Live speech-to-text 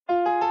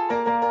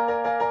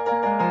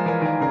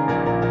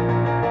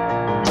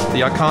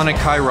The iconic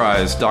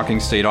high-rise docking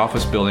state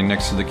office building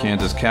next to the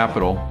Kansas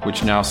Capitol,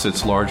 which now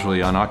sits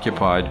largely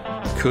unoccupied,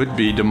 could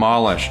be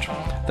demolished.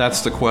 That's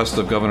the quest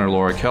of Governor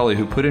Laura Kelly,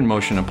 who put in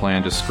motion a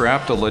plan to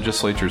scrap the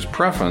legislature's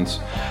preference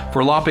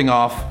for lopping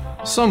off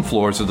some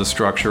floors of the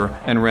structure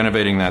and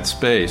renovating that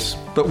space.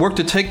 But work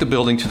to take the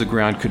building to the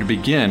ground could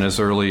begin as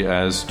early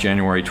as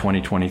January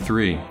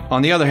 2023.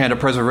 On the other hand, a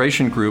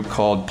preservation group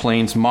called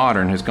Plains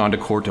Modern has gone to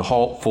court to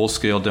halt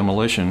full-scale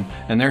demolition,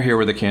 and they're here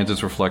with the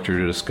Kansas Reflector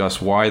to discuss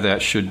why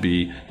that should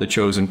be the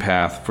chosen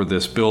path for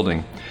this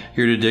building.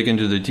 Here to dig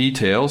into the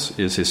details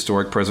is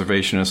historic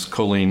preservationist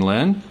Colleen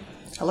Lynn.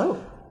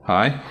 Hello.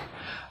 Hi.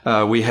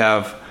 We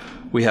have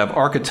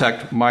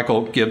architect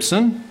Michael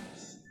Gibson.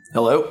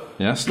 Hello.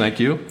 Yes,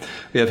 thank you.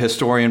 We have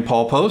historian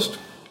Paul Post.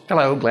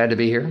 Hello, glad to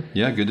be here.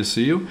 Yeah, good to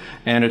see you.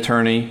 And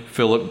attorney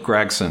Philip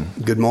Gregson.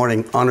 Good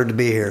morning. Honored to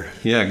be here.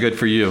 Yeah, good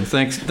for you.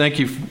 Thank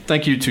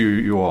you to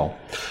you all.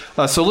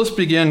 So let's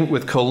begin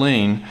with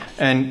Colleen,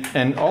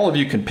 and all of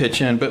you can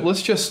pitch in, but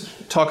let's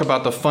just talk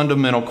about the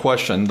fundamental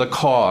question, the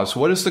cause.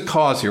 What is the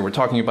cause here? We're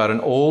talking about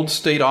an old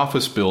state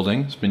office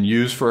building. It's been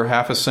used for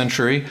half a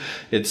century.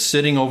 It's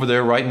sitting over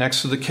there right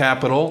next to the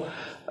Capitol.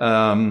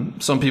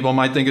 Some people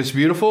might think it's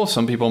beautiful,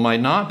 some people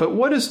might not, but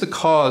what is the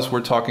cause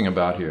we're talking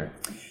about here?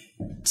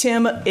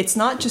 Tim, it's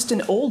not just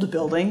an old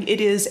building, it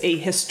is a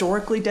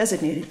historically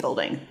designated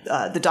building.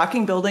 The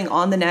docking building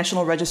on the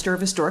National Register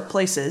of Historic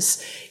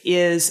Places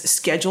is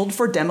scheduled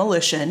for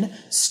demolition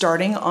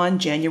starting on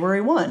January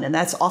 1, and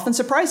that's often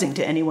surprising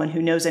to anyone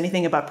who knows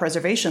anything about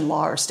preservation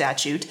law or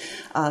statute.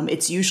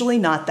 It's usually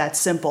not that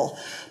simple.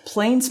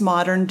 Plains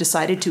Modern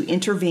decided to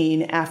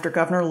intervene after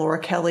Governor Laura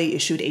Kelly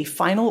issued a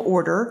final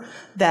order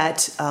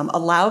that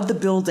allowed the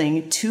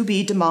building to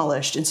be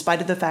demolished in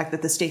spite of the fact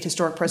that the State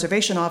Historic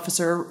Preservation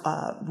Officer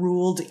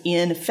ruled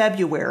in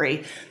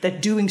February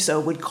that doing so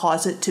would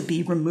cause it to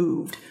be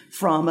removed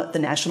from the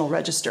National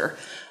Register.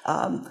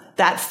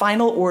 That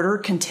final order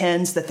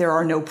contends that there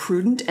are no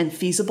prudent and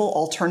feasible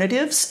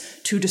alternatives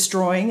to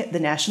destroying the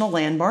national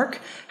landmark.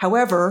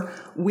 However,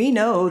 we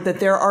know that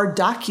there are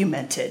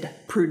documented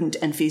prudent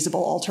and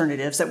feasible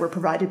alternatives that were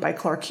provided by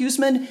Clark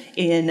Huseman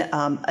in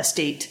a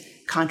state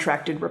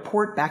contracted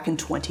report back in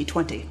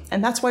 2020.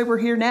 And that's why we're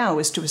here now,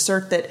 is to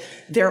assert that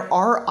there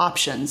are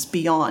options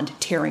beyond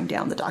tearing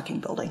down the docking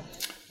building.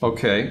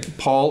 Okay.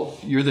 Paul,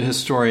 you're the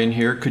historian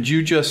here. Could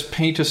you just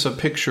paint us a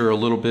picture a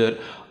little bit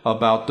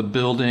about the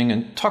building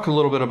and talk a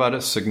little bit about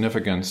its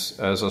significance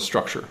as a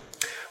structure?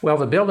 Well,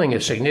 the building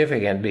is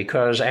significant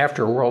because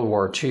after World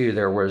War II,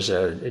 there was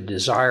a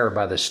desire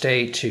by the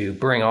state to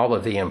bring all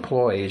of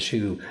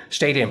the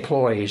state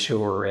employees who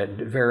were at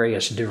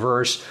various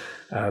diverse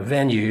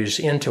venues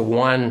into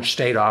one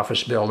state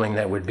office building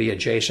that would be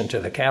adjacent to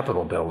the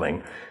Capitol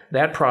building.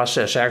 That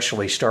process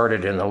actually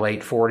started in the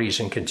late 40s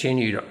and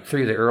continued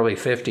through the early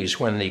 50s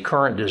when the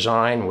current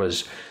design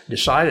was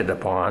decided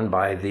upon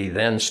by the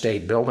then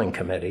State Building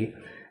Committee.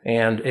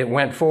 And it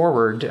went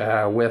forward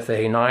with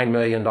a $9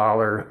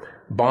 million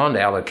bond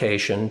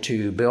allocation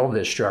to build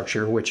this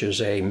structure, which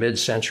is a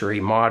mid-century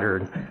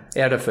modern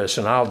edifice.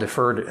 And I'll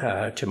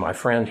defer to my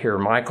friend here,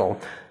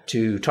 Michael,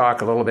 to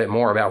talk a little bit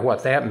more about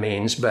what that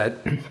means.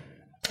 But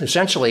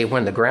essentially,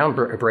 when the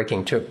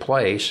groundbreaking took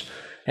place,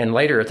 and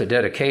later at the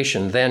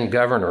dedication, then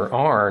Governor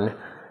Arnn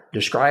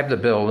described the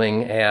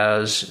building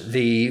as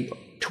the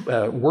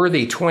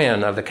worthy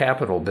twin of the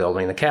Capitol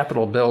building. The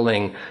Capitol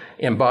building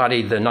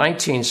embodied the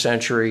 19th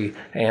century,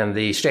 and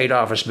the state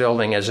office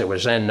building, as it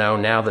was then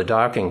known, now the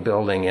docking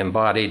building,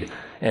 embodied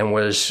and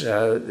was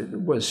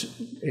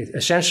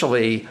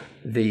essentially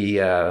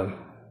the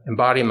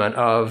embodiment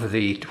of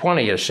the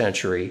 20th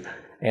century.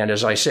 And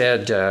as I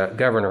said,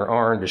 Governor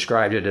Arnn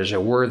described it as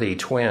a worthy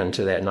twin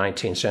to that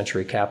 19th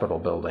century Capitol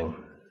building.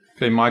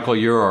 Okay, Michael,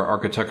 you're our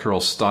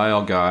architectural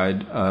style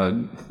guide.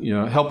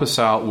 Help us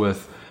out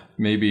with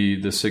maybe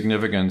the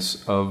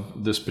significance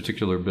of this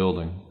particular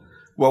building.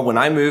 Well, when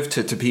I moved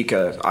to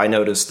Topeka, I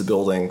noticed the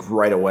building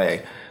right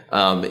away.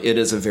 It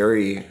is a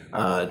very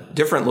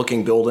different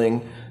looking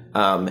building.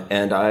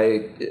 And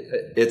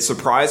it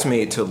surprised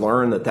me to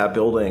learn that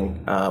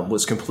building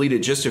was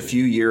completed just a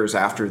few years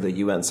after the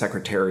UN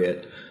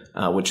Secretariat,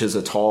 which is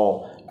a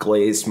tall,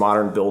 glazed,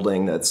 modern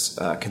building that's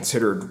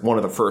considered one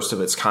of the first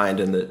of its kind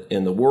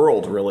in the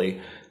world,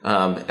 really.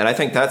 And I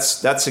think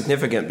that's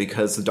significant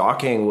because the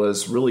docking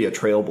was really a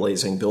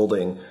trailblazing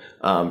building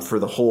for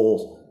the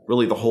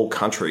whole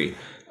country.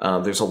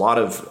 There's a lot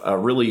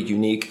of really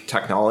unique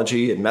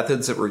technology and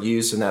methods that were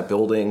used in that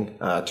building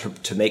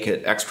to make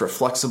it extra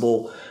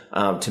flexible,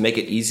 to make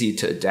it easy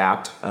to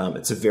adapt.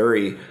 It's a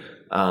very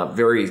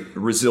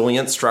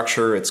resilient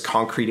structure. It's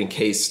concrete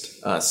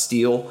encased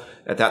steel.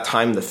 At that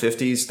time in the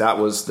 50s, that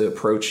was the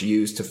approach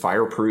used to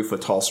fireproof a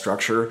tall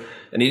structure.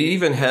 And it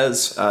even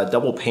has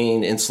double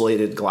pane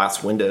insulated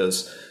glass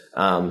windows.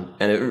 And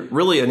it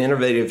really an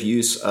innovative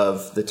use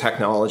of the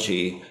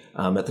technology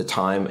at the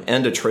time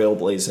and a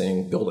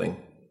trailblazing building.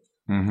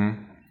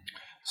 Mm-hmm.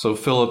 So,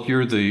 Philip,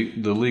 you're the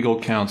legal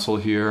counsel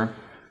here.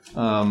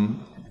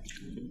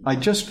 I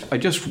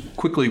just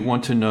quickly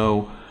want to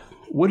know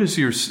What is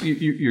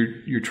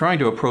you're trying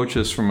to approach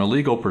this from a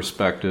legal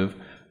perspective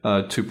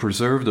to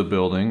preserve the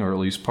building, or at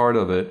least part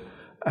of it.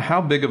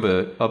 How big of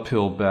an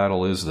uphill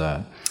battle is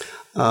that?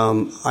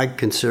 I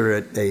consider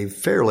it a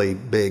fairly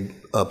big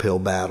uphill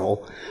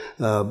battle.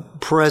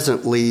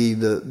 Presently,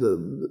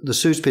 the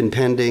suit's been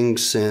pending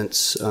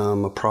since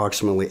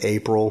approximately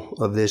April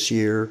of this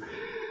year.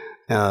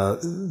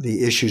 The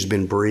issue's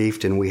been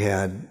briefed, and we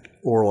had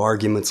oral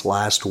arguments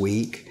last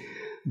week.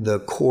 The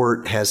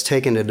court has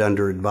taken it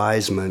under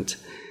advisement,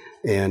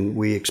 and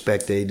we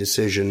expect a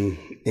decision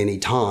any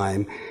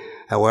time.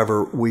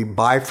 However, we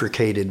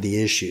bifurcated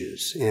the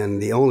issues, and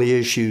the only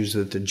issues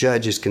that the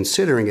judge is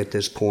considering at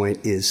this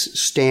point is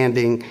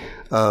standing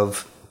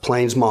of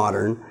Plains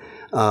Modern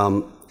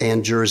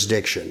and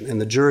jurisdiction.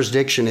 And the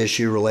jurisdiction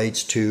issue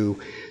relates to,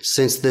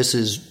 since this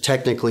is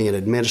technically an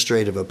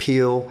administrative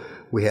appeal,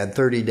 we had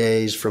 30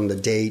 days from the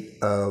date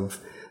of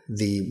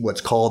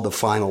what's called the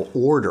final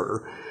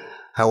order.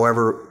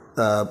 However,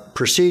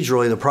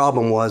 procedurally, the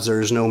problem was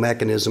there is no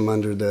mechanism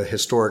under the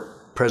historic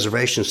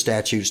preservation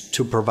statutes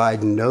to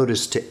provide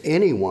notice to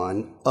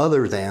anyone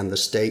other than the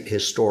state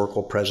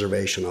historical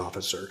preservation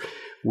officer,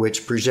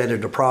 which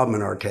presented a problem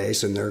in our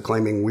case, and they're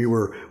claiming we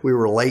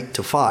were late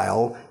to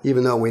file,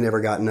 even though we never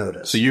got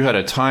notice. So you had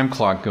a time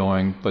clock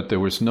going, but there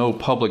was no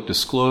public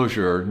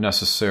disclosure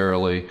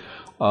necessarily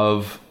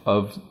of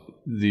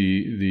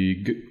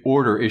the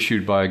order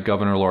issued by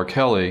Governor Laura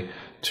Kelly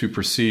to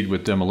proceed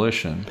with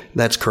demolition.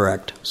 That's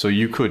correct. So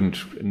you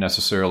couldn't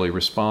necessarily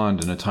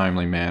respond in a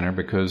timely manner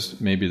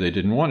because maybe they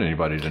didn't want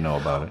anybody to know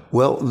about it.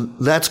 Well,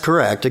 that's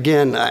correct.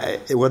 Again,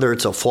 whether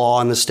it's a flaw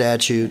in the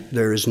statute,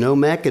 there is no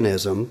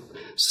mechanism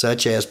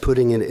such as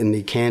putting it in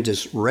the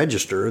Kansas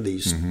Register, the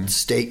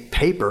state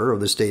paper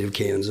of the state of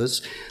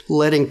Kansas,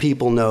 letting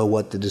people know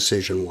what the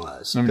decision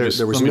was. There was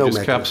no mechanism. Let me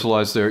just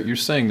capsulize there. You're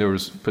saying there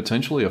was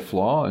potentially a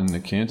flaw in the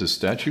Kansas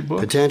statute book?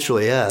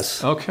 Potentially,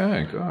 yes.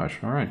 Okay, gosh,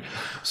 all right.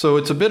 So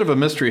it's a bit of a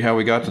mystery how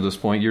we got to this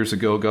point. Years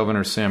ago,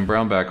 Governor Sam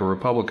Brownback, a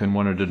Republican,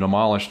 wanted to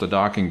demolish the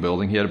docking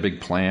building. He had a big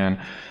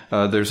plan.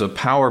 There's a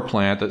power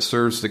plant that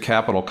serves the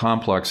Capitol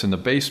complex in the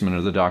basement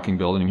of the docking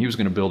building, and he was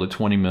going to build a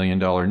 $20 million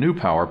new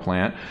power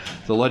plant.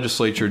 The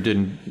legislature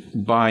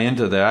didn't buy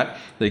into that.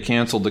 They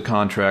canceled the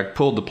contract,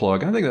 pulled the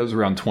plug. I think that was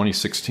around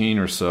 2016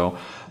 or so.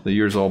 The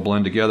years all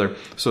blend together.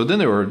 So then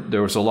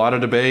there was a lot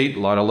of debate,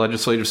 a lot of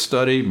legislative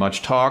study,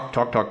 much talk.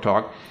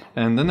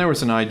 And then there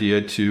was an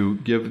idea to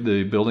give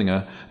the building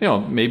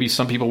maybe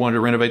some people wanted to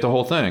renovate the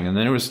whole thing. And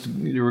then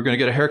you were going to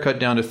get a haircut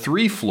down to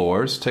 3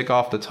 floors, take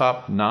off the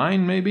top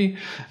 9 maybe,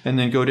 and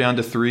then go down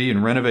to 3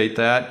 and renovate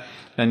that.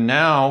 And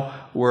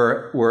now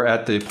we're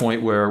at the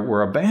point where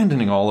we're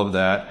abandoning all of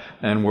that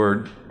and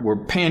we're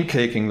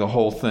pancaking the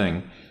whole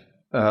thing.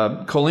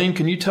 Colleen,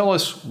 can you tell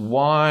us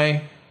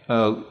why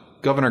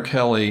Governor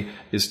Kelly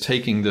is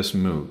taking this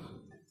move?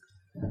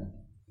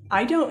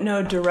 I don't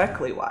know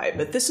directly why,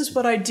 but this is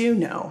what I do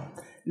know,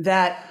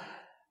 that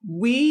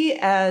we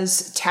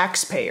as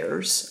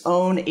taxpayers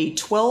own a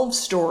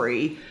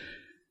 12-story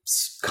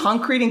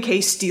concrete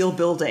encased steel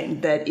building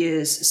that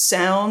is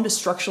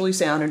structurally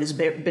sound, and has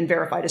been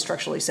verified as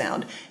structurally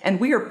sound. And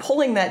we are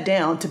pulling that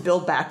down to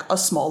build back a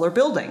smaller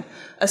building.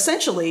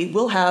 Essentially,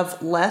 we'll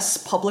have less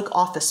public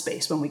office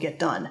space when we get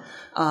done.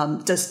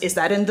 Is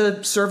that in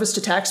the service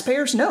to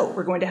taxpayers? No,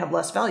 we're going to have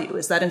less value.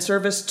 Is that in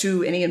service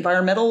to any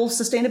environmental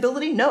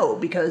sustainability? No,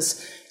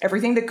 because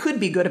everything that could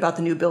be good about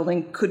the new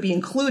building could be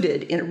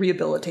included in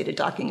rehabilitated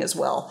docking as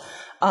well.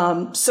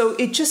 So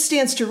it just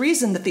stands to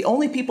reason that the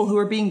only people who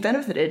are being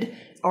benefited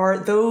are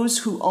those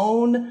who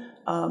own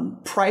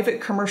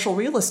private commercial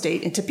real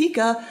estate in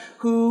Topeka,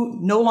 who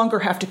no longer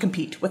have to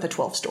compete with a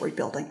 12-story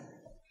building.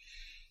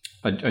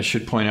 I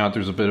should point out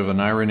there's a bit of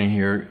an irony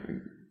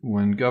here.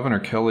 When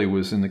Governor Kelly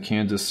was in the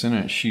Kansas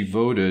Senate, she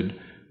voted,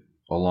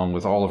 along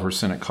with all of her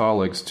Senate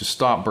colleagues, to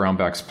stop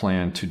Brownback's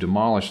plan to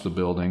demolish the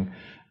building.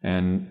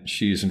 And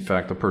she's, in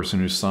fact, the person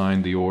who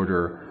signed the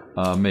order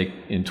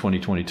in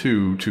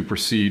 2022 to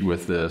proceed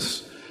with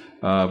this.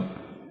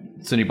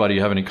 Does anybody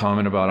have any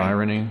comment about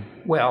irony?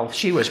 Well,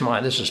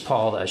 this is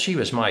Paul, she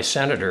was my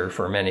senator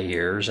for many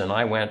years, and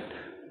I went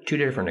 2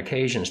 different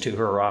occasions to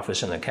her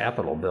office in the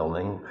Capitol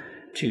building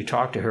to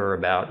talk to her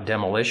about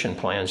demolition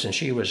plans, and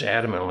she was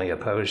adamantly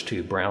opposed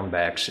to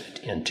Brownback's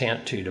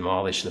intent to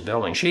demolish the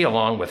building. She,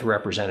 along with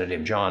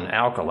Representative John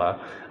Alcala,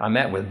 I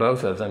met with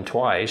both of them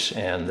twice,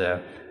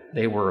 and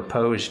they were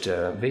opposed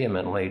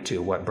vehemently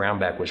to what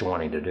Brownback was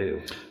wanting to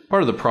do.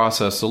 Part of the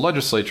process, the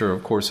legislature,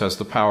 of course, has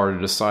the power to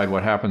decide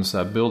what happens to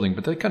that building,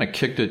 but they kind of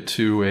kicked it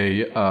to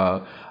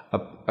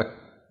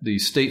the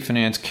State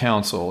Finance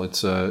Council.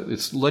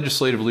 It's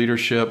legislative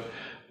leadership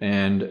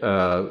and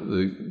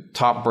the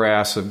top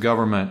brass of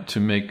government to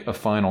make a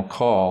final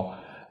call.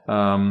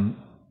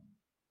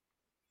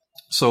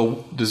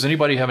 So does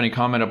anybody have any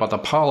comment about the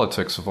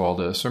politics of all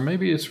this? Or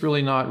maybe it's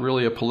really not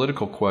really a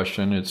political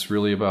question. It's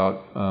really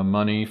about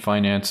money,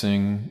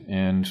 financing,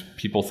 and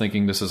people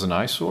thinking this is an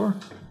eyesore?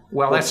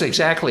 Well, that's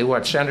exactly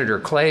what Senator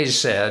Clays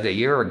said a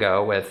year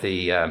ago at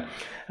the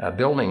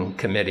building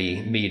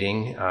committee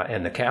meeting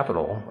in the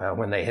Capitol,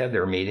 when they had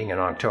their meeting in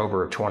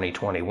October of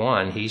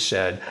 2021, he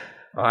said,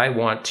 I've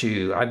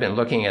been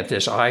looking at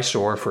this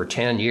eyesore for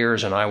 10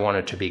 years and I want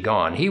it to be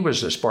gone. He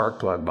was the spark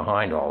plug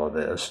behind all of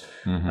this.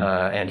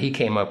 And he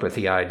came up with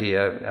the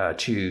idea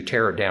to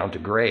tear it down to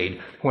grade.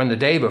 When the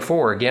day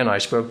before, again, I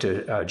spoke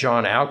to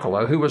John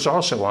Alcala, who was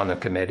also on the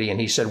committee, and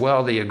he said,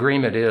 well, the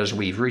agreement is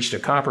we've reached a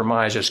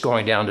compromise. It's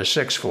going down to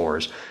 6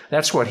 floors.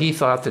 That's what he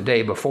thought the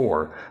day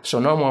before.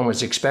 So no one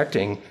was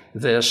expecting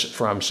this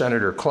from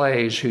Senator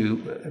Clays,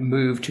 who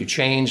moved to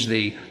change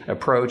the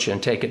approach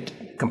and take it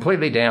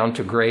completely down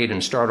to grade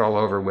and start all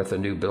over with a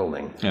new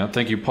building. Yeah,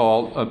 thank you,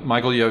 Paul.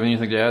 Michael, you have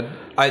anything to add?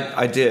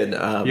 I did.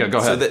 Yeah, go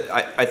ahead. So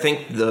I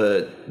think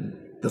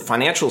the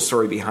financial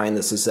story behind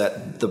this is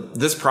that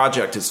this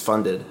project is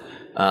funded,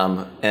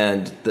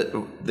 and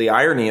the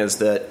irony is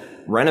that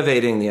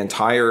renovating the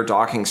entire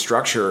docking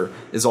structure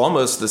is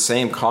almost the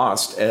same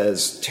cost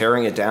as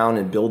tearing it down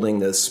and building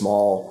this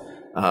small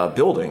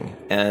building.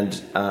 And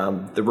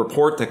the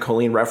report that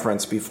Colleen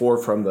referenced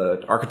before from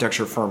the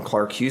architecture firm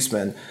Clark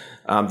Huseman,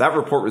 that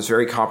report was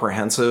very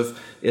comprehensive.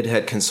 It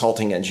had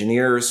consulting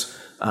engineers,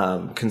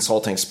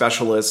 consulting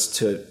specialists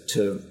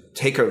to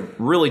take a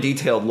really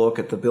detailed look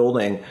at the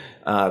building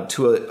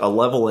to a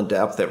level and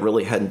depth that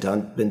really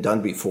hadn't been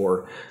done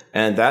before.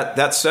 And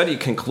that study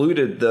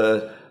concluded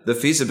the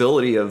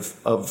feasibility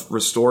of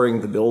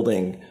restoring the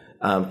building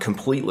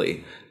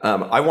completely.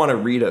 I want to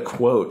read a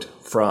quote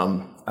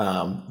from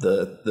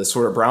the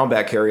sort of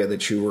Brownback area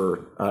that you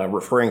were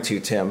referring to,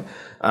 Tim.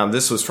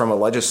 This was from a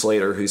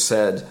legislator who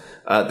said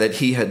that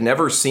he had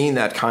never seen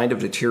that kind of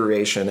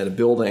deterioration in a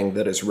building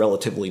that is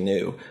relatively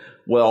new.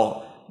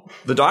 Well,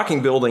 the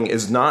docking building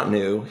is not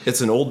new.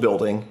 It's an old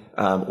building.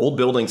 Old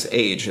buildings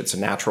age. It's a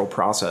natural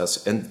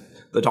process. And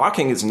the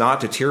docking is not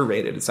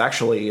deteriorated. It's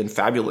actually in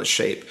fabulous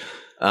shape.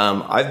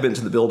 I've been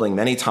to the building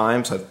many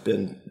times. I've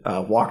been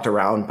walked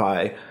around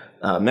by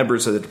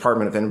members of the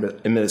Department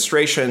of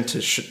Administration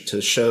to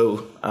show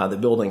the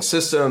building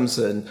systems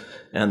and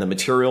the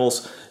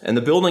materials. And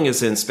the building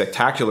is in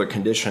spectacular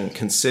condition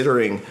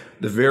considering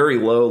the very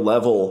low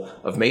level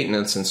of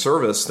maintenance and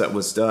service that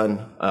was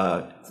done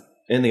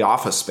in the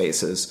office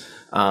spaces.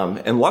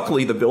 And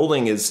luckily, the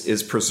building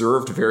is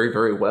preserved very,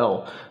 very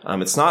well.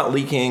 It's not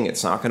leaking.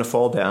 It's not going to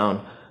fall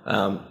down.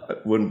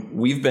 When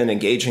we've been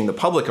engaging the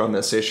public on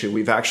this issue,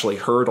 we've actually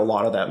heard a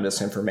lot of that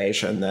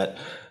misinformation that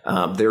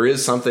there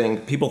is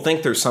something, people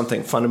think there's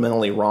something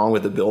fundamentally wrong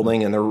with the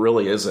building, and there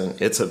really isn't.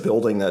 It's a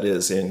building that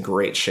is in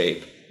great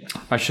shape.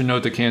 I should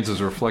note that Kansas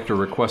Reflector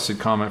requested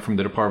comment from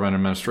the Department of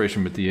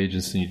Administration, but the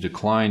agency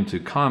declined to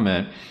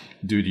comment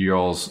due to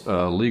y'all's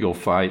legal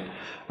fight.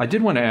 I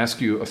did want to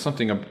ask you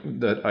something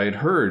that I had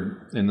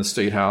heard in the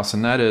State House,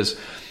 and that is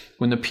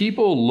when the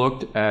people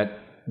looked at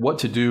what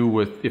to do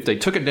with, if they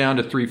took it down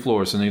to 3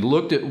 floors and they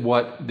looked at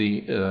what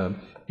the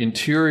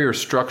interior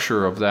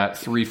structure of that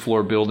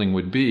 3-floor building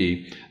would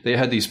be, they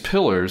had these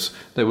pillars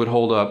that would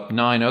hold up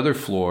 9 other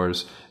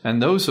floors,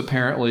 and those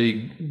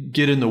apparently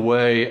get in the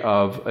way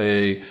of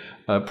a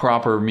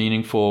proper,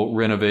 meaningful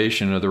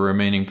renovation of the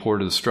remaining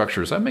part of the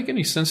structure. Does that make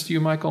any sense to you,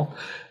 Michael?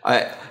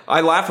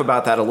 I laugh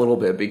about that a little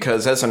bit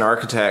because as an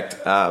architect,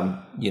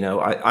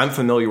 I'm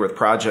familiar with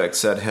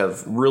projects that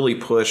have really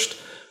pushed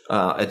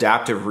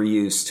adaptive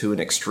reuse to an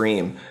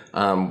extreme.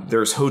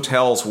 There's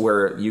hotels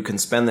where you can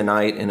spend the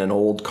night in an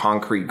old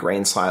concrete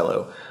grain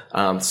silo.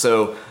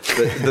 So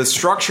the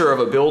structure of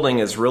a building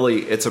is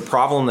really, it's a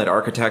problem that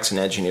architects and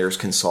engineers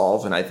can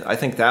solve. And I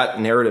think that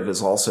narrative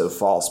is also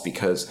false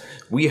because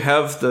we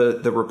have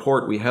the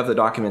report, we have the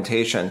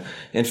documentation.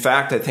 In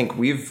fact, I think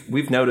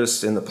we've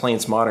noticed in the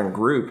Plains Modern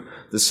group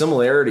the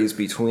similarities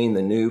between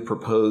the new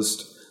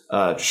proposed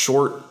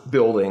short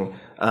building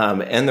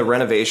and the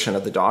renovation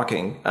of the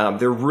docking.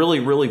 They're really,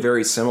 really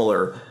very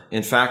similar.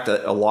 In fact,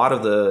 a lot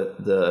of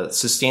the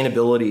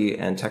sustainability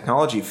and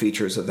technology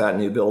features of that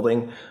new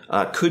building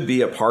could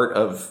be a part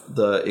of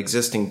the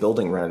existing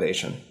building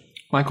renovation.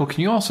 Michael,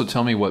 can you also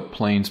tell me what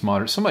Plains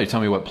Modern, somebody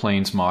tell me what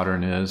Plains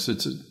Modern is?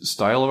 It's a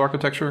style of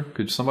architecture?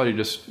 Could somebody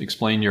just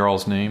explain your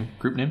all's name,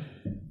 group name?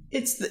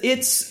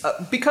 It's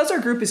because our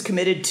group is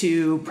committed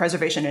to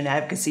preservation and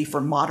advocacy for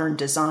modern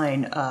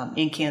design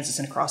in Kansas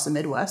and across the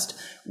Midwest.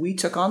 We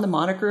took on the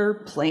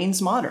moniker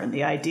Plains Modern,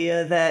 the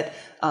idea that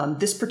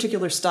this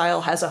particular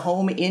style has a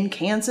home in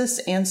Kansas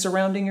and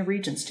surrounding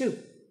regions too.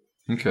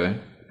 Okay.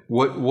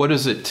 What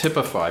does it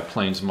typify,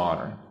 Plains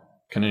Modern?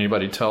 Can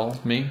anybody tell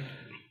me?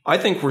 I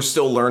think we're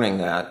still learning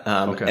that.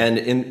 Okay. And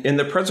in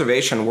the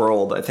preservation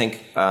world, I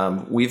think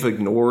we've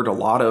ignored a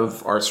lot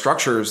of our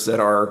structures that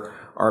are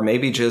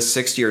maybe just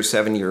 60 or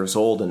 70 years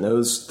old, and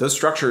those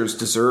structures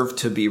deserve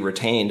to be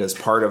retained as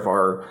part of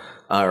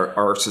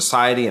our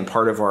society and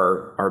part of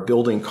our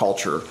building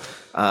culture.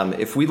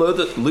 If we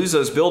lose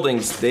those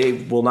buildings, they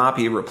will not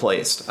be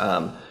replaced.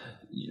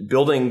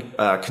 Building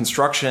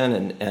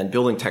construction and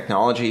building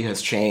technology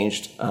has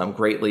changed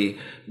greatly.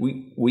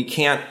 We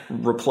can't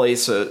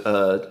replace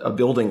a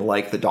building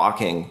like the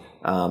docking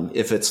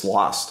if it's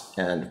lost,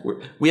 and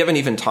we haven't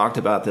even talked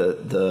about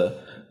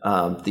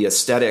the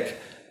aesthetic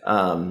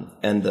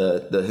and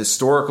the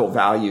historical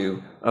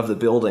value of the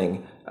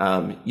building.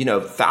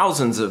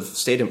 Thousands of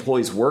state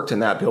employees worked in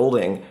that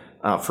building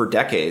for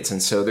decades,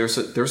 and so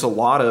there's a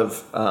lot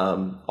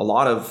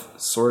of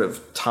sort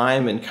of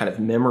time and kind of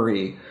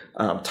memory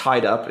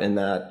tied up in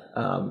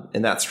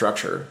that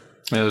structure.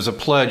 Yeah, there's a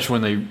pledge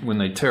when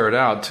they tear it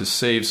out to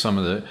save some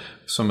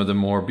of the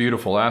more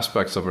beautiful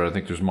aspects of it. I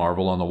think there's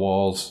marble on the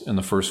walls in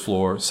the first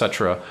floor,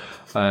 etc.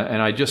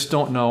 And I just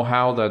don't know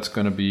how that's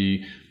going to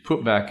be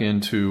put back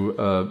into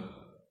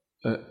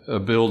a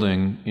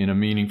building in a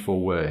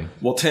meaningful way.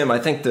 Well, Tim, I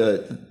think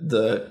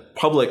the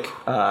public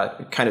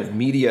kind of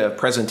media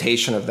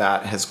presentation of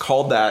that has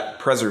called that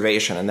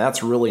preservation, and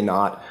that's really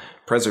not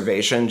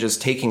preservation,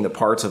 just taking the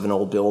parts of an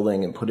old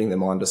building and putting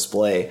them on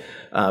display.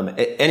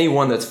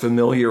 Anyone that's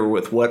familiar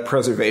with what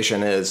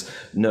preservation is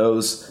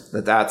knows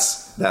that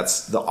that's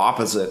the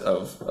opposite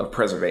of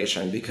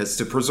preservation, because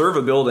to preserve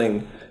a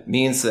building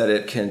means that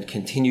it can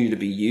continue to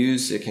be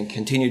used, it can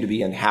continue to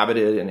be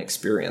inhabited and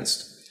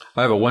experienced.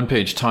 I have a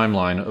one-page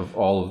timeline of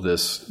all of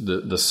this,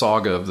 the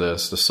saga of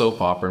this, the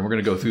soap opera, and we're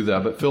going to go through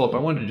that. But Philip, I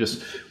wanted to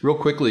just real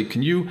quickly,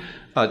 can you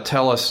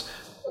tell us,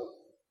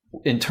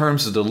 in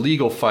terms of the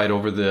legal fight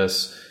over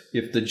this,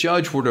 if the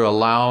judge were to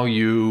allow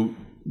you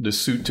the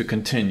suit to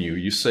continue,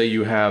 you say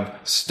you have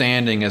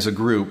standing as a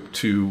group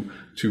to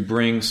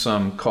bring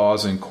some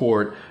cause in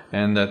court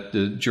and that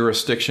the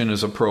jurisdiction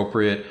is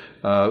appropriate,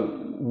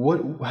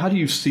 how do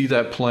you see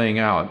that playing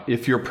out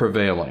if you're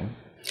prevailing?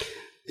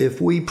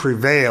 If we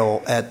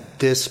prevail at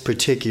this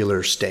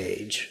particular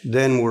stage,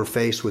 then we're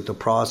faced with the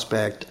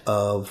prospect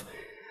of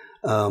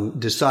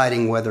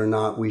deciding whether or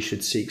not we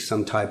should seek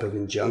some type of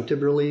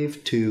injunctive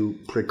relief to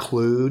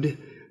preclude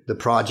the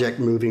project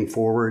moving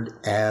forward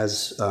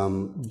as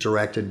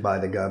directed by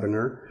the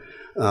governor.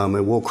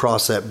 And we'll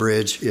cross that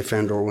bridge if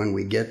and or when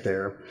we get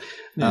there.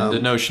 The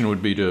notion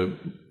would be to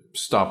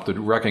stop the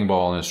wrecking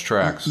ball in its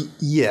tracks.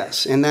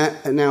 Yes, and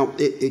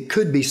it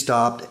could be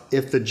stopped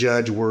if the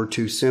judge were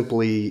to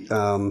simply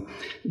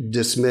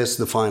dismiss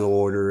the final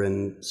order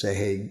and say,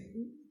 hey,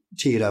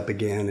 tee it up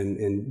again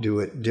and do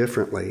it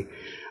differently.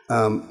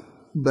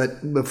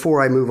 But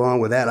before I move on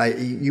with that,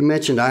 you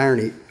mentioned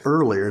irony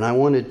earlier, and I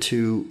wanted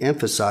to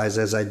emphasize,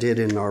 as I did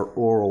in our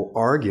oral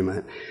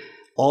argument,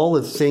 all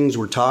the things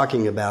we're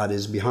talking about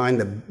is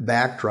behind the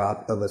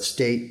backdrop of a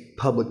state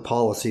public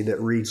policy that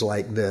reads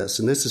like this.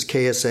 And this is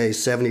KSA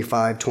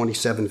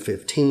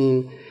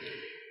 75-2715.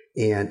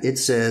 And it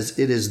says,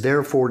 it is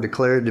therefore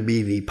declared to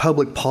be the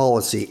public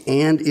policy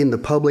and in the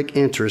public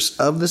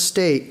interest of the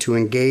state to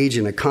engage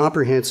in a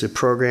comprehensive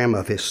program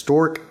of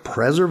historic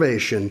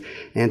preservation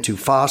and to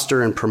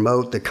foster and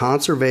promote the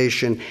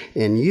conservation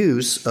and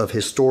use of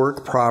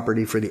historic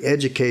property for the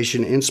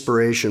education,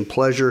 inspiration,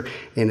 pleasure,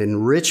 and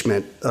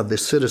enrichment of the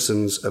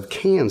citizens of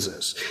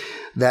Kansas.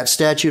 That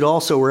statute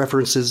also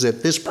references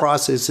that this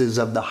process is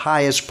of the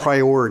highest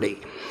priority.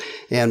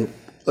 And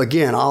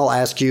again, I'll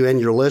ask you and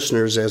your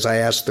listeners, as I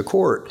ask the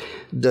court,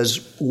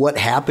 does what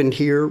happened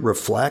here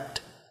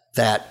reflect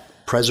that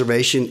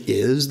preservation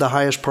is the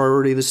highest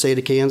priority of the state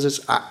of Kansas?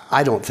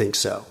 I don't think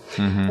so.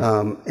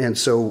 Mm-hmm. And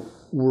so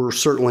we're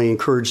certainly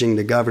encouraging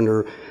the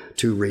governor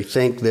to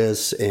rethink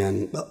this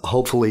and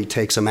hopefully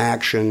take some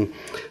action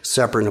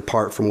separate and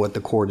apart from what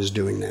the court is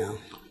doing now.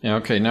 Yeah,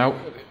 okay, now,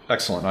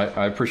 excellent.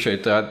 I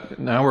appreciate that.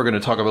 Now we're going to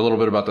talk a little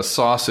bit about the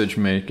sausage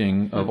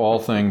making of all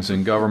things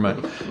in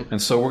government.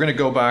 And so we're going to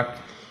go back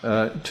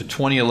to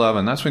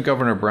 2011. That's when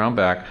Governor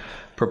Brownback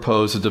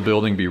proposed that the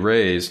building be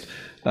raised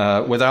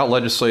without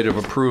legislative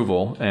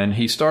approval. And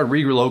he started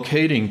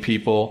relocating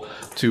people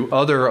to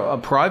other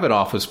private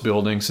office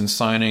buildings and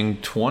signing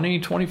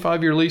 20,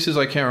 25-year leases,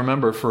 I can't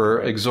remember,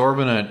 for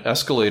exorbitant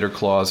escalator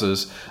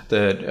clauses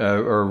that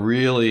are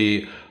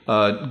really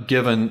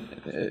given,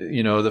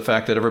 the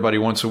fact that everybody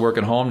wants to work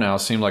at home now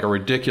seemed like a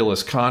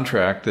ridiculous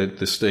contract that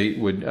the state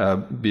would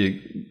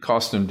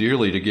cost them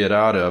dearly to get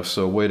out of.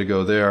 So way to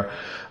go there.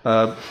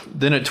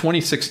 Then in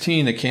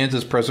 2016, the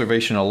Kansas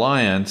Preservation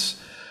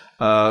Alliance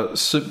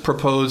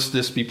proposed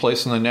this be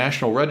placed on the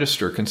National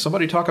Register. Can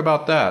somebody talk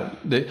about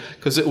that?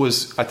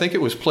 Because I think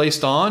it was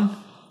placed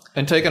on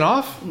and taken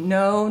off?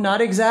 No,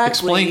 not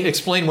exactly.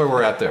 Explain where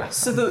we're at there.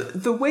 So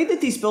the way that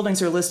these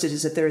buildings are listed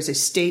is that there is a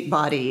state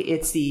body.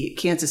 It's the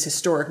Kansas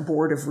Historic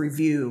Board of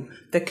Review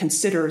that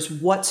considers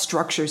what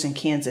structures in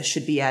Kansas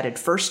should be added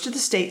first to the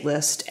state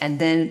list and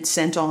then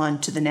sent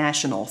on to the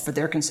national for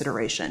their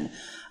consideration.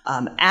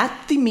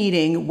 At the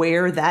meeting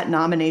where that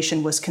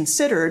nomination was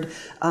considered,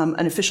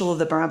 an official of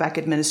the Brownback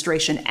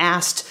administration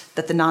asked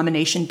that the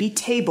nomination be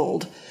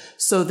tabled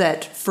so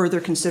that further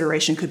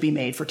consideration could be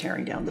made for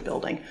tearing down the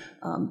building.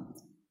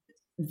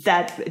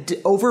 That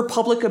over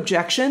public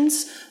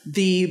objections,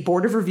 the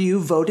Board of Review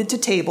voted to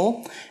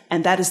table,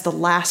 and that is the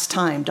last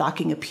time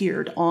docking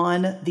appeared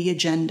on the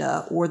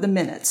agenda or the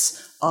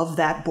minutes of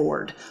that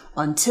board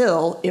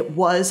until it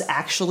was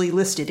actually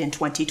listed in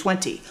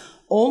 2020.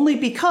 Only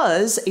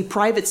because a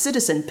private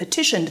citizen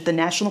petitioned the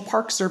National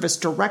Park Service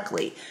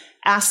directly,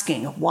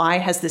 asking, why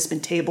has this been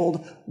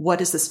tabled? What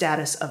is the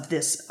status of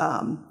this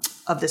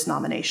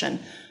nomination?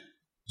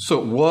 So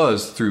it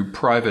was through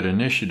private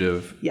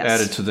initiative Yes.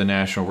 added to the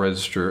National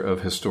Register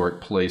of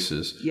Historic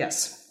Places.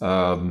 Yes.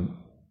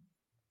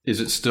 Is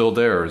it still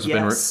there?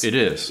 Yes. It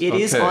is. It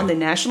is on the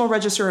National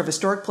Register of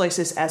Historic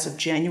Places as of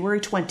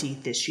January 20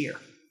 this year.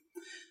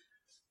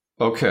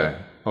 Okay.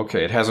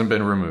 It hasn't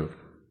been removed.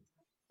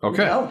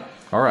 Okay. No.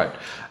 All right.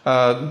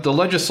 The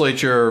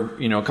legislature,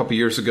 a couple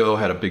years ago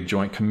had a big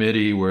joint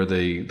committee where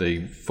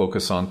they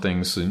focus on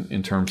things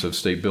in terms of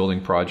state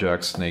building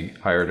projects, and they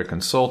hired a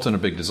consultant. A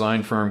big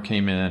design firm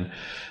came in,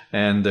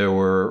 and there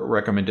were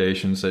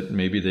recommendations that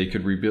maybe they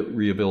could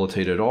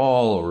rehabilitate it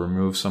all or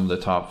remove some of the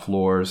top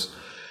floors.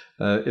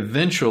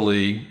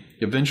 Eventually,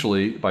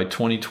 by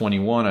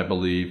 2021, I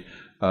believe,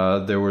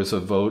 there was a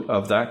vote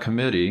of that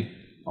committee,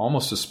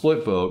 almost a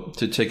split vote,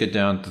 to take it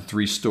down to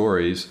 3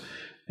 stories.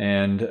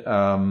 And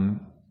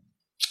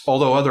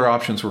although other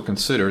options were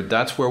considered,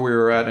 that's where we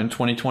were at in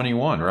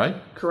 2021, right?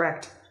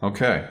 Correct.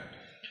 Okay.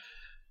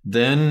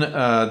 Then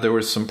there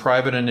was some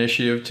private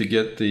initiative to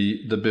get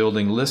the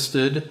building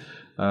listed.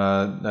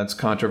 That's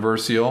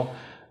controversial.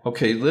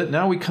 Okay,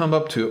 now we come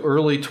up to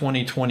early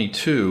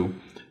 2022,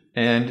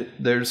 and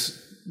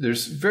there's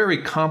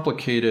very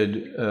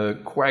complicated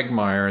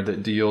quagmire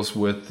that deals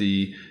with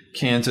the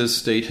Kansas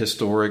State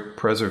Historic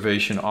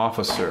Preservation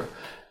Officer.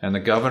 And the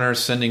governor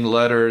sending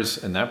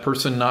letters and that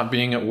person not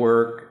being at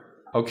work.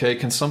 Okay,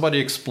 can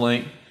somebody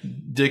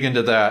dig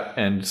into that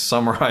and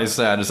summarize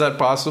that? Is that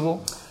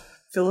possible?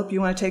 Philip, you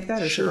want to take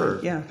that?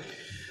 Sure. Yeah.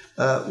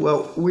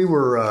 Well, we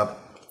were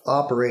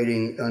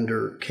operating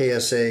under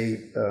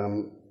KSA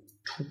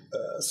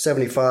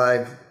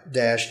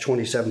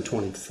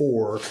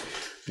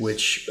 75-2724,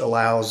 which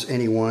allows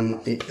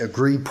anyone,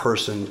 aggrieved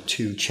person,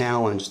 to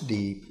challenge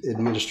the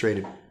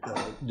administrative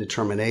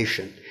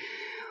determination.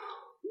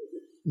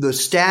 The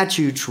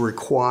statutes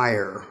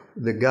require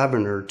the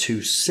governor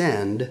to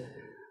send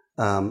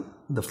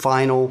the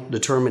final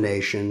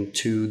determination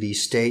to the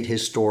state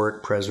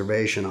historic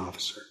preservation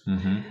officer.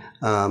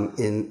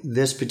 Mm-hmm. In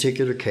this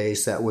particular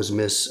case, that was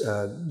Miss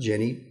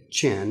Jenny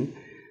Chen,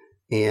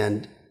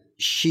 and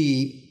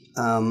she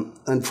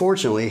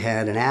unfortunately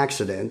had an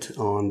accident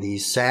on the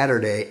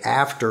Saturday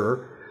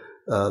after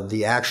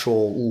the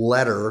actual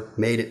letter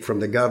made it from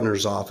the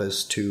governor's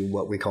office to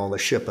what we call the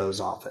SHPO's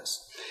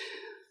office.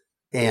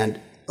 And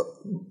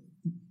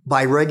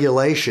by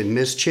regulation,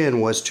 Ms.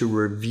 Chen was to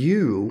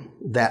review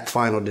that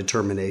final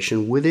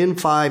determination within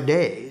 5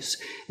 days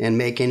and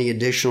make any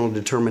additional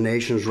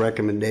determinations,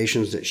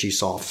 recommendations that she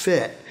saw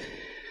fit.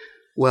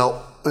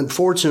 Well,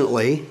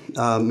 unfortunately,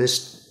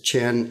 Ms.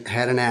 Chen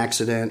had an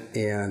accident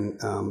and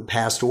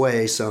passed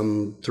away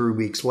some 3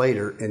 weeks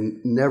later and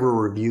never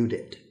reviewed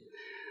it.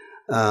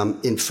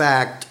 In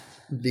fact,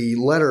 the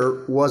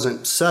letter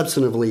wasn't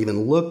substantively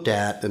even looked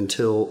at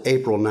until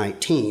April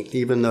 19th,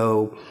 even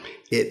though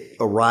it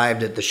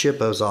arrived at the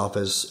SHPO's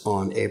office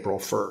on April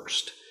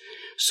 1st.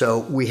 So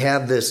we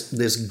have this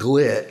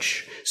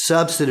glitch.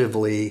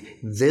 Substantively,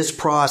 this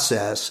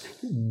process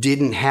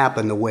didn't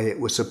happen the way it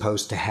was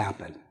supposed to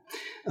happen.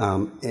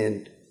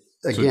 And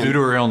again, so due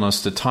to her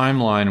illness, the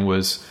timeline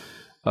was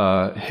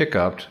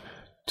hiccuped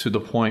to the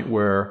point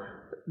where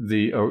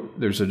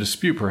there's a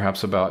dispute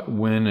perhaps about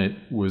when it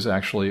was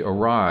actually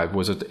arrived.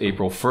 Was it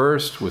April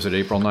 1st? Was it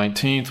April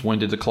 19th? When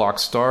did the clock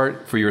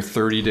start for your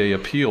 30-day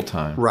appeal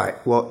time? Right.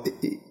 Well,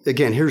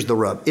 again, here's the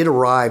rub. It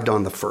arrived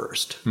on the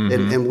 1st. Mm-hmm.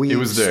 And it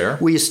was there.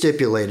 We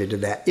stipulated to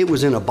that. It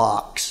was in a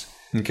box.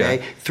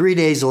 Okay. 3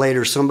 days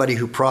later, somebody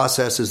who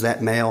processes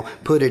that mail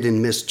put it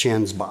in Miss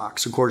Chen's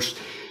box. Of course,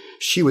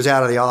 she was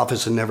out of the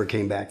office and never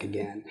came back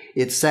again.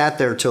 It sat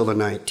there till the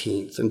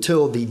 19th,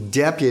 until the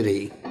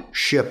deputy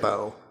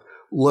SHPO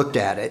looked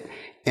at it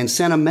and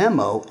sent a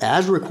memo,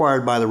 as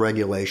required by the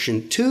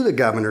regulation, to the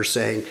governor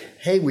saying,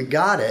 hey, we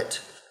got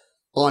it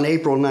on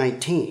April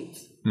 19th.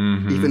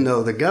 Mm-hmm. Even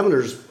though the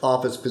governor's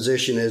office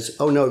position is,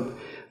 oh, no,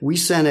 we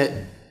sent it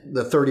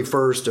the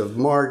 31st of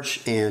March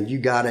and you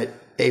got it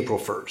April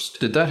 1st.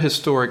 Did that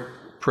historic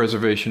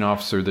preservation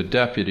officer, the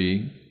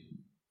deputy,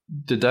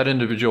 did that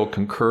individual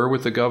concur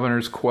with the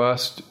governor's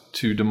quest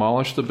to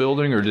demolish the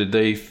building, or did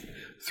it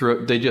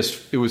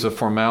was a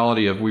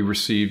formality of we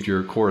received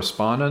your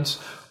correspondence,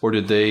 or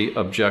did they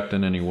object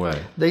in any way?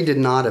 They did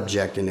not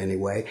object in any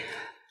way.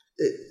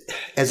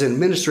 As an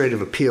administrative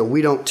appeal,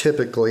 we don't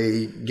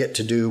typically get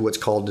to do what's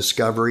called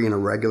discovery in a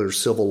regular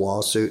civil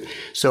lawsuit.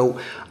 So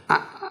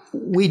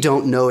we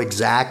don't know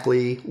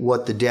exactly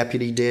what the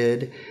deputy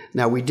did.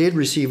 Now, we did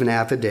receive an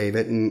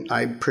affidavit, and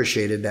I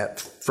appreciated that,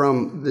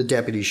 from the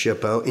deputy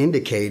SHPO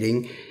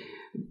indicating,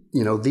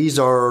 these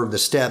are the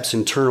steps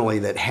internally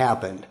that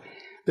happened.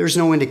 There's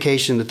no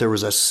indication that there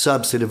was a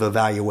substantive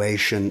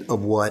evaluation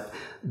of what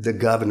the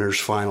governor's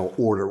final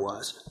order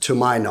was, to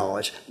my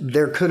knowledge.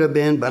 There could have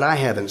been, but I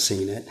haven't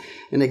seen it.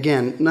 And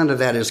again, none of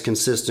that is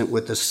consistent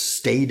with the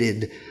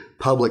stated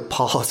public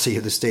policy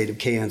of the state of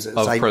Kansas.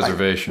 Of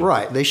preservation.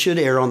 Right. They should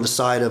err on the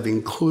side of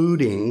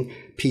including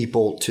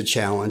people to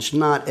challenge,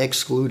 not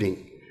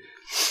excluding.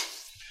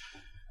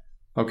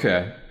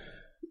 Okay.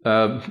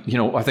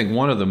 I think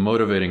one of the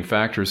motivating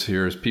factors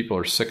here is people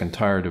are sick and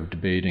tired of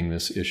debating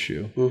this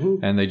issue.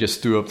 Mm-hmm. And they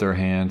just threw up their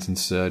hands and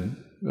said,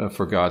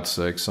 for God's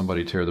sake,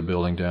 somebody tear the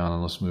building down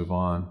and let's move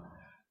on.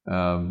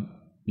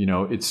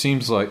 It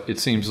seems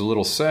a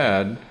little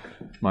sad,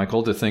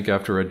 Michael, to think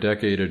after a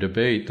decade of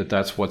debate that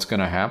that's what's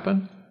going to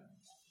happen.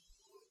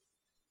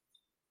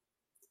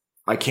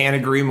 I can't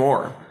agree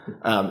more.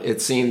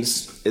 It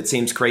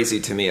seems crazy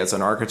to me as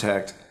an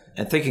architect.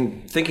 And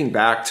thinking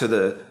back to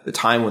the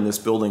time when this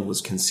building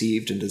was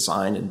conceived and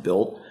designed and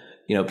built,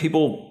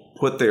 people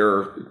put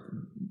their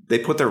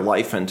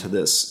life into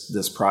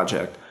this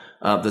project.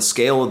 The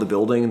scale of the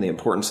building and the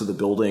importance of the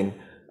building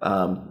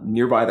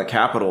nearby the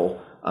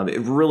Capitol,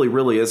 it really,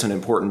 really is an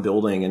important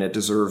building, and it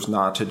deserves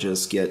not to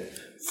just get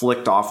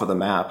flicked off of the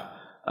map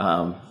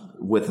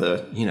with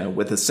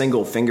a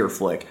single finger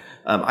flick.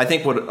 I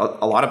think what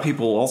a lot of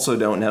people also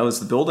don't know is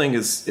the building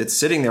it's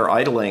sitting there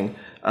idling.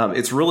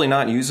 It's really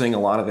not using a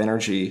lot of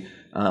energy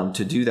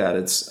to do that.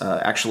 It's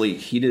actually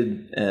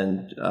heated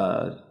and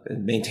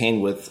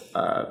maintained with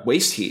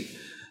waste heat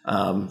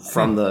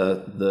from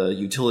the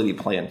utility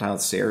plant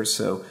downstairs.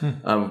 So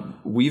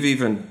we've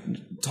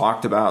even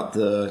talked about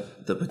the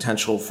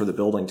potential for the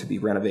building to be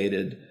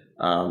renovated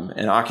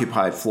and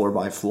occupied floor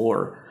by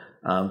floor.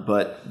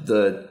 But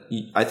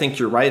I think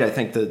you're right. I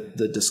think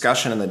the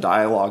discussion and the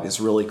dialogue is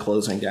really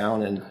closing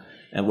down,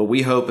 and what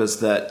we hope is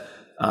that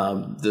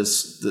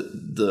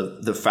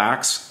the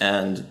facts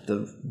and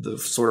the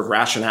sort of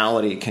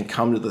rationality can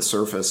come to the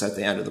surface at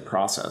the end of the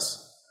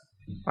process.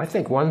 I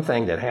think one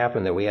thing that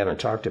happened that we haven't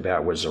talked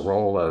about was the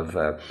role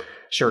of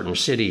certain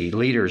city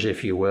leaders,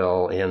 if you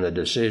will, in the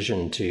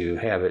decision to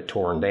have it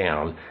torn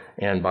down.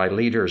 And by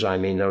leaders, I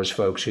mean those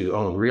folks who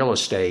own real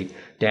estate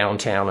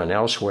downtown and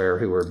elsewhere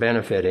who are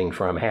benefiting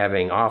from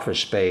having office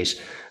space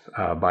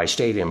by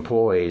state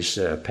employees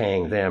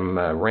paying them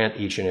rent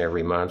each and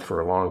every month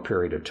for a long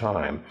period of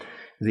time.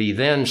 The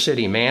then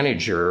city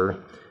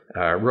manager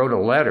wrote a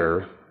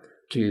letter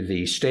to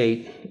the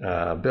state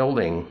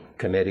building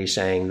committee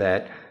saying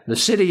that the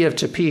city of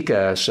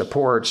Topeka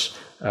supports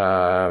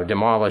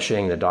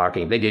demolishing the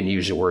docking. They didn't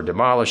use the word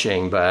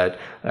demolishing, but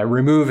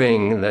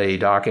removing the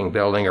docking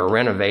building or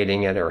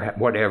renovating it or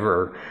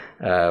whatever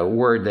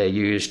word they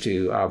used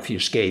to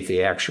obfuscate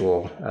the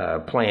actual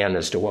plan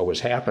as to what was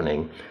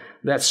happening.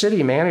 That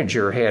city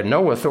manager had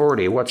no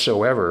authority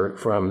whatsoever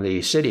from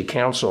the city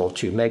council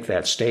to make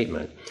that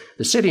statement.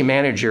 The city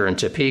manager in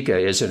Topeka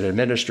is an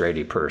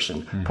administrative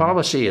person. Mm-hmm.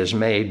 Policy is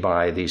made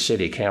by the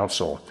city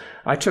council.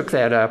 I took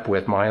that up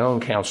with my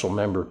own council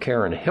member,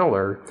 Karen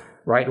Hiller,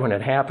 right when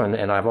it happened,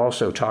 and I've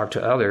also talked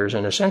to others,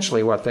 and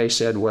essentially what they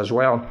said was,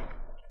 well,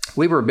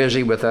 we were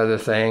busy with other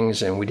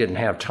things and we didn't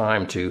have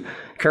time to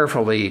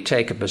carefully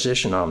take a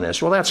position on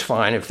this. Well, that's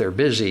fine if they're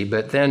busy,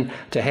 but then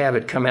to have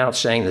it come out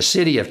saying the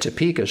city of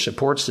Topeka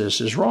supports this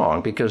is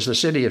wrong, because the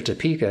city of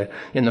Topeka,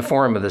 in the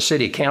form of the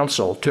city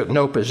council, took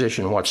no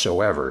position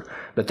whatsoever.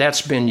 But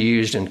that's been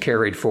used and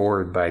carried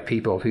forward by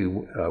people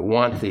who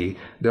want the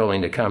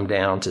building to come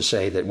down to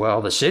say that,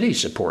 well, the city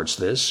supports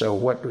this, so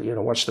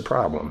what's the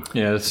problem?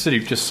 Yeah, the city,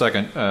 just a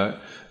second,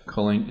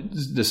 Colleen,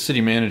 the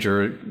city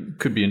manager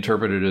could be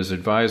interpreted as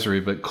advisory,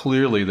 but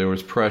clearly there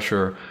was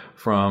pressure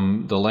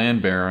from the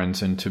land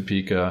barons in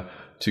Topeka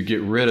to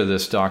get rid of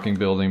this docking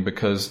building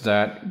because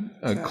that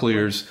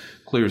clears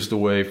the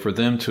way for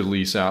them to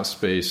lease out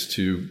space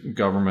to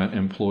government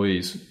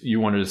employees.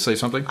 You wanted to say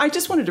something? I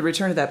just wanted to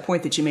return to that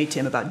point that you made,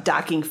 Tim, about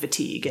docking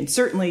fatigue. And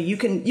certainly you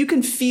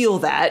can feel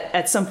that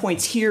at some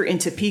points here in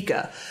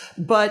Topeka.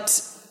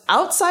 But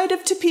outside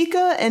of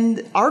Topeka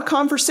and our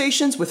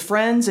conversations with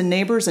friends and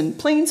neighbors, and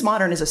Plains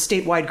Modern is a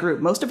statewide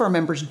group. Most of our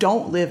members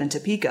don't live in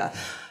Topeka.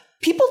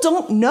 People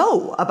don't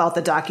know about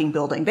the docking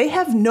building. They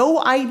have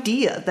no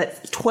idea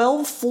that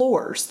 12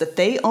 floors that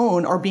they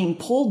own are being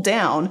pulled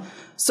down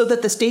so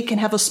that the state can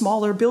have a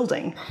smaller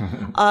building.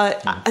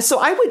 So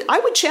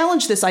I would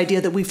challenge this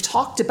idea that we've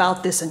talked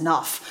about this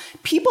enough.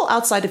 People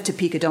outside of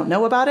Topeka don't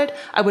know about it.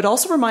 I would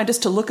also remind us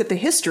to look at the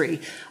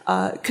history.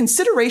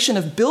 Consideration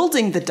of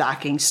building the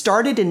docking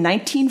started in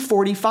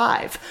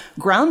 1945.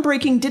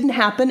 Groundbreaking didn't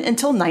happen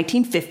until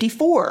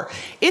 1954.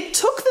 It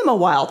took them a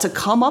while to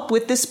come up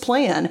with this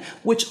plan,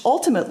 which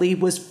ultimately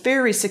was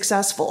very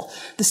successful.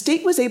 The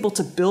state was able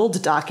to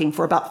build docking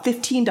for about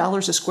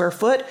 $15 a square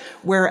foot,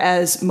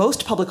 whereas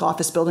most public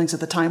office buildings at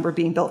the time were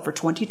being built for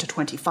 $20 to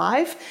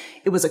 $25.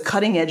 It was a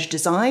cutting-edge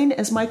design,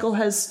 as Michael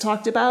has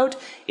talked about.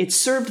 It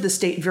served the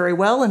state very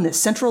well in this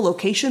central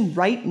location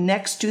right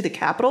next to the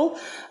Capitol.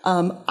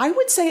 I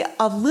would say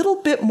a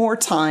little bit more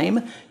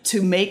time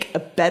to make a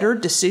better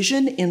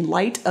decision in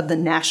light of the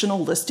national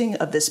listing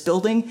of this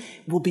building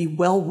will be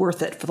well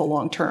worth it for the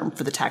long term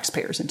for the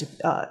taxpayers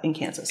in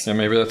Kansas. Yeah,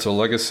 maybe that's a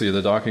legacy of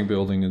the docking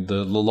building in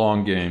the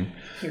long game.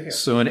 Here.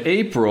 So in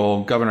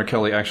April, Governor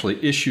Kelly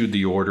actually issued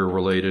the order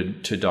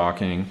related to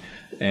docking,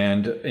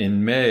 and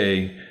in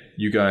May,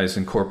 you guys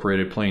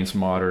incorporated Plains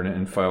Modern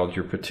and filed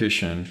your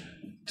petition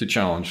to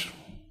challenge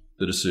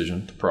the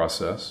decision, the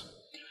process.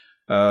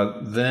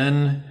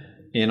 Then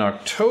in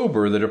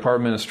October, the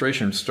department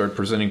administration started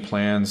presenting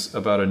plans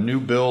about a new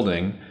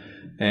building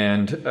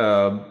and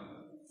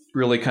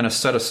really kind of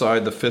set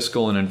aside the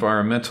fiscal and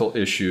environmental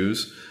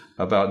issues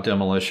about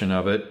demolition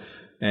of it,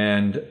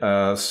 and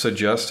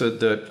suggested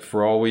that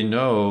for all we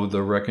know,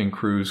 the wrecking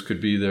crews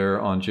could be there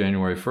on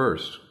January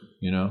 1st,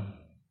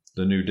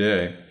 the new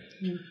day.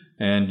 Mm-hmm.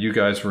 And you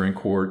guys were in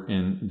court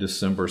in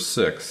December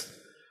 6th.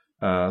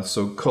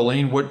 So,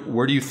 Colleen,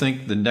 where do you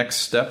think the next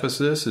step is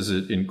this? Is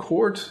it in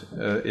court?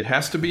 It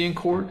has to be in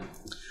court?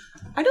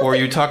 Or are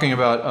you talking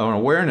about an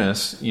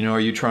awareness? Are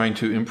you trying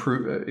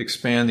to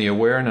expand the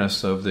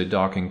awareness of the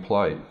docking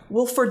plight?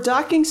 Well, for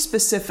docking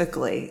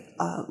specifically,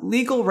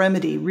 legal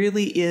remedy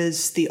really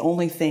is the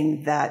only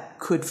thing that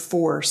could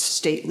force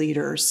state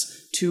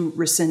leaders to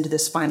rescind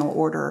this final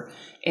order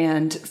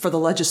and for the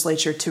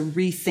legislature to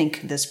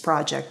rethink this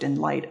project in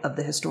light of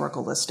the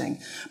historical listing.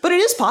 But it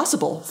is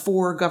possible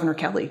for Governor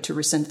Kelly to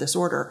rescind this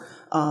order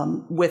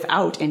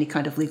without any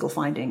kind of legal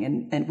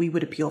finding, and we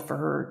would appeal for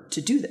her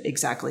to do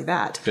exactly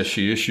that. Because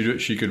she issued it,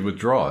 she could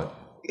withdraw it.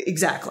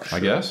 Exactly. I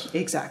guess.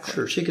 Exactly.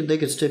 Sure. They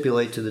could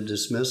stipulate to the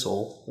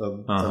dismissal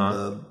of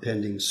the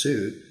pending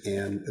suit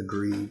and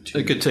agree to.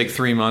 It could take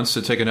 3 months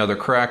to take another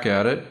crack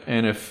at it,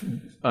 and if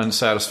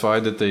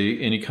unsatisfied that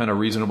any kind of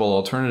reasonable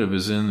alternative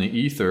is in the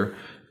ether,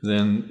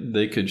 then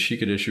she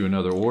could issue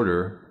another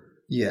order.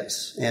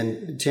 Yes,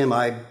 and Tim,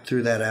 I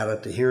threw that out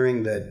at the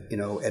hearing that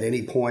at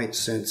any point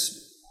since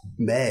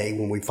May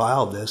when we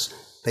filed this,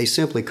 they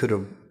simply could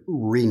have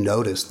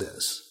renoticed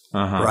this.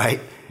 Right?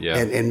 Yeah.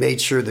 And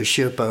made sure the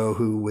SHPO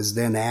who was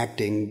then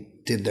acting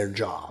did their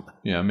job.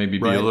 Yeah, maybe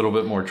be a little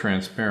bit more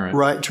transparent.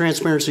 Right.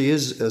 Transparency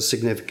is a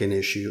significant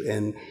issue.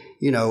 And,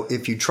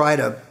 if you try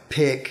to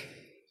pick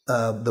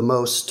the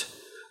most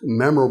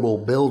memorable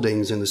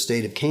buildings in the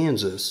state of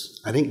Kansas,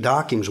 I think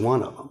docking's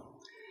one of them.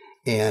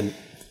 And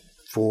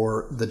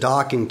for the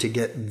docking to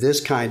get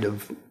this kind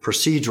of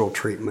procedural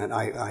treatment,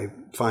 I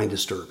find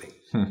disturbing.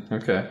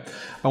 Okay.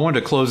 I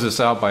wanted to close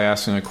this out by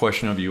asking a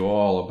question of you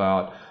all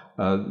about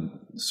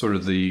sort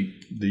of the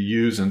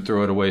use and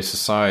throw it away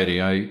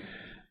society.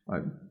 My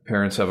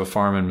parents have a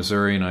farm in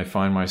Missouri, and I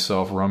find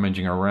myself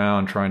rummaging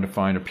around trying to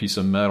find a piece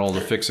of metal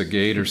to fix a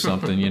gate or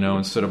something,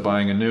 instead of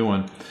buying a new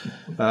one.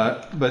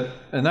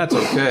 And that's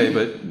okay,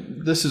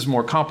 but this is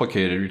more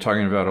complicated. You're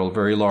talking about a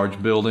very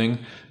large building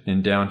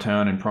in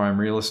downtown and prime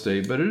real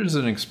estate, but it is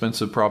an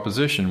expensive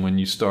proposition when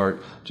you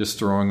start just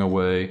throwing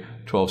away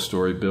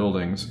 12-story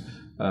buildings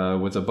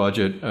with a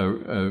budget,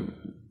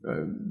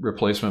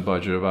 replacement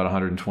budget of about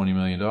 $120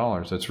 million.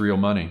 That's real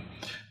money.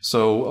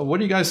 So what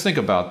do you guys think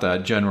about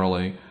that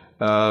generally?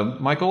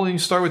 Michael, can you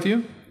start with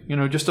you?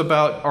 Just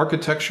about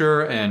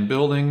architecture and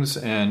buildings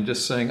and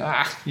just saying,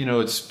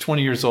 it's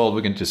 20 years old,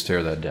 we can just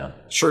tear that down.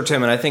 Sure,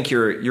 Tim, and I think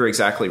you're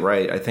exactly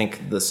right. I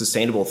think the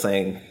sustainable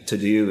thing to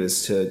do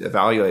is to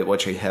evaluate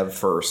what you have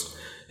first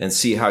and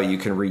see how you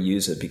can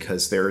reuse it,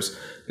 because there's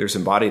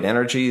embodied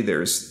energy,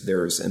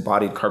 there's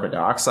embodied carbon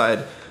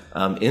dioxide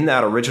in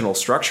that original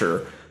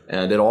structure,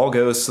 and it all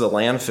goes to the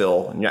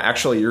landfill. And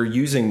you're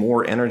using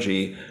more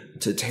energy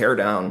to tear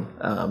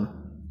down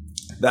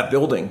that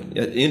building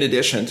in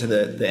addition to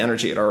the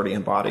energy it already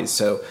embodies.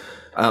 So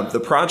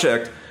the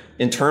project,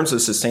 in terms of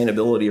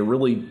sustainability,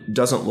 really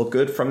doesn't look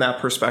good from that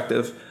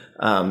perspective.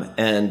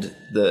 And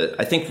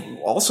I think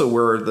also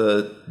where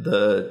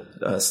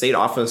the state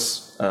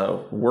office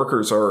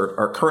workers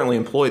are currently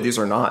employed, these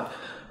are not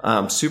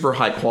super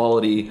high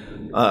quality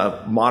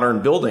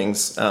modern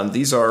buildings.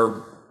 These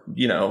are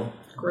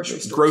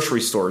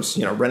grocery stores,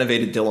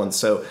 renovated Dillons.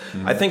 So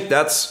I think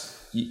that's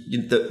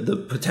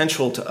the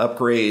potential to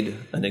upgrade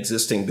an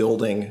existing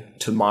building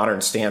to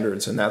modern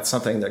standards. And that's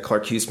something that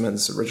Clark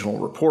Huseman's original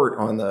report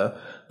on the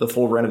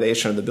full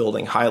renovation of the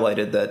building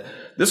highlighted, that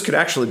this could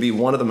actually be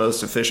one of the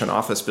most efficient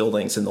office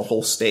buildings in the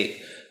whole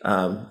state.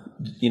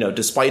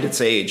 Despite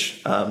its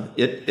age,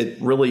 it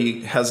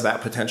really has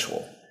that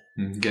potential.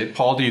 Okay.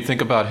 Paul, do you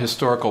think about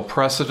historical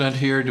precedent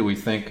here? Do we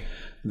think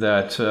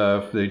that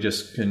if they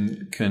just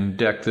can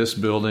deck this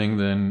building,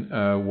 then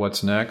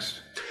what's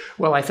next?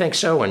 Well, I think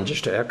so. And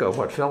just to echo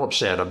what Philip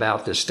said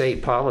about the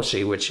state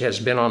policy, which has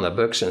been on the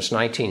books since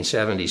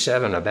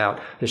 1977, about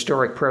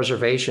historic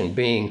preservation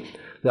being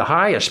the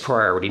highest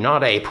priority,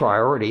 not a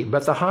priority,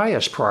 but the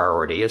highest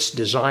priority. It's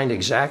designed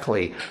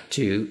exactly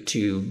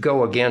to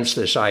go against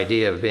this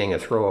idea of being a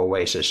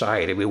throwaway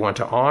society. We want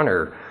to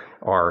honor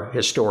our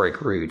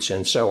historic roots.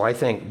 And so I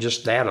think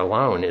just that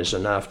alone is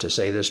enough to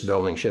say this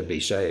building should be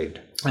saved.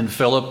 And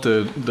Philip,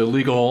 the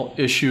legal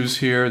issues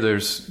here,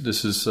 this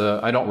is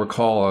I don't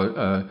recall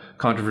a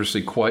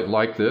controversy quite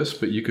like this,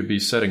 but you could be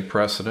setting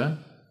precedent.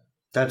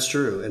 That's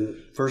true. And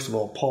first of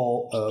all,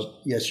 Paul,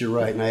 yes, you're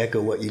right, and I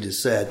echo what you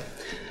just said.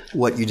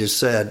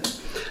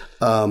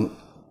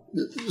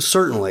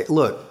 Certainly,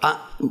 look,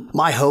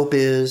 my hope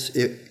is,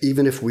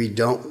 even if we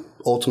don't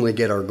ultimately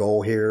get our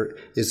goal here,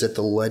 is that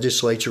the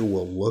legislature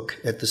will look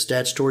at the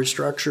statutory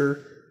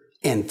structure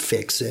and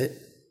fix it,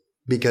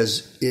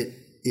 because it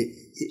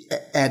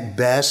at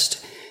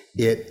best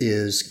it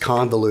is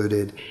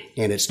convoluted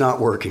and it's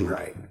not working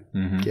right.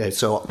 Okay,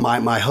 so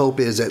my hope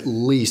is at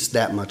least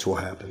that much will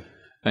happen.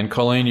 And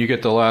Colleen, you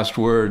get the last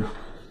word.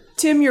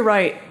 Tim, you're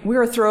right.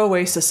 We're a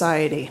throwaway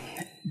society.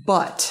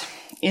 But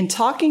in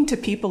talking to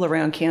people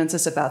around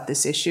Kansas about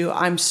this issue,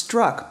 I'm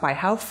struck by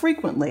how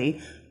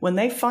frequently, when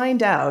they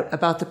find out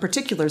about the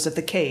particulars of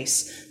the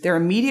case, their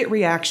immediate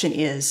reaction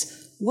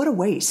is, what a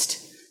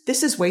waste.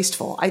 This is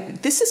wasteful.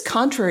 This is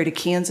contrary to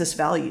Kansas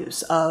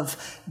values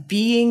of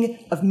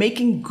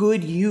making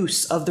good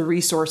use of the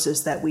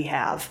resources that we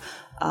have.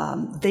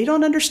 They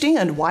don't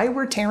understand why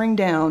we're tearing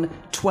down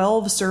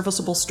 12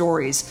 serviceable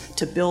stories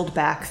to build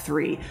back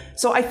 3.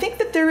 So I think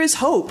that there is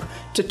hope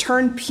to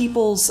turn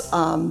people's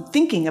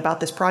thinking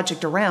about this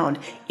project around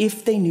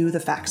if they knew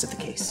the facts of the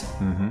case.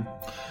 Mm-hmm.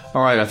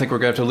 All right, I think we're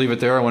going to have to leave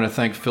it there. I want to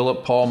thank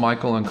Philip, Paul,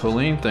 Michael, and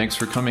Colleen. Thanks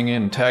for coming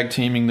in and tag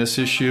teaming this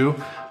issue.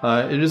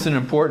 It is an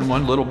important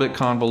one, a little bit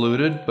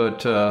convoluted,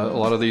 but a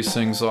lot of these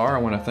things are. I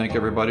want to thank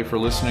everybody for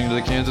listening to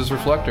the Kansas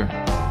Reflector.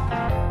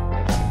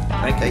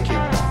 Thank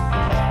you.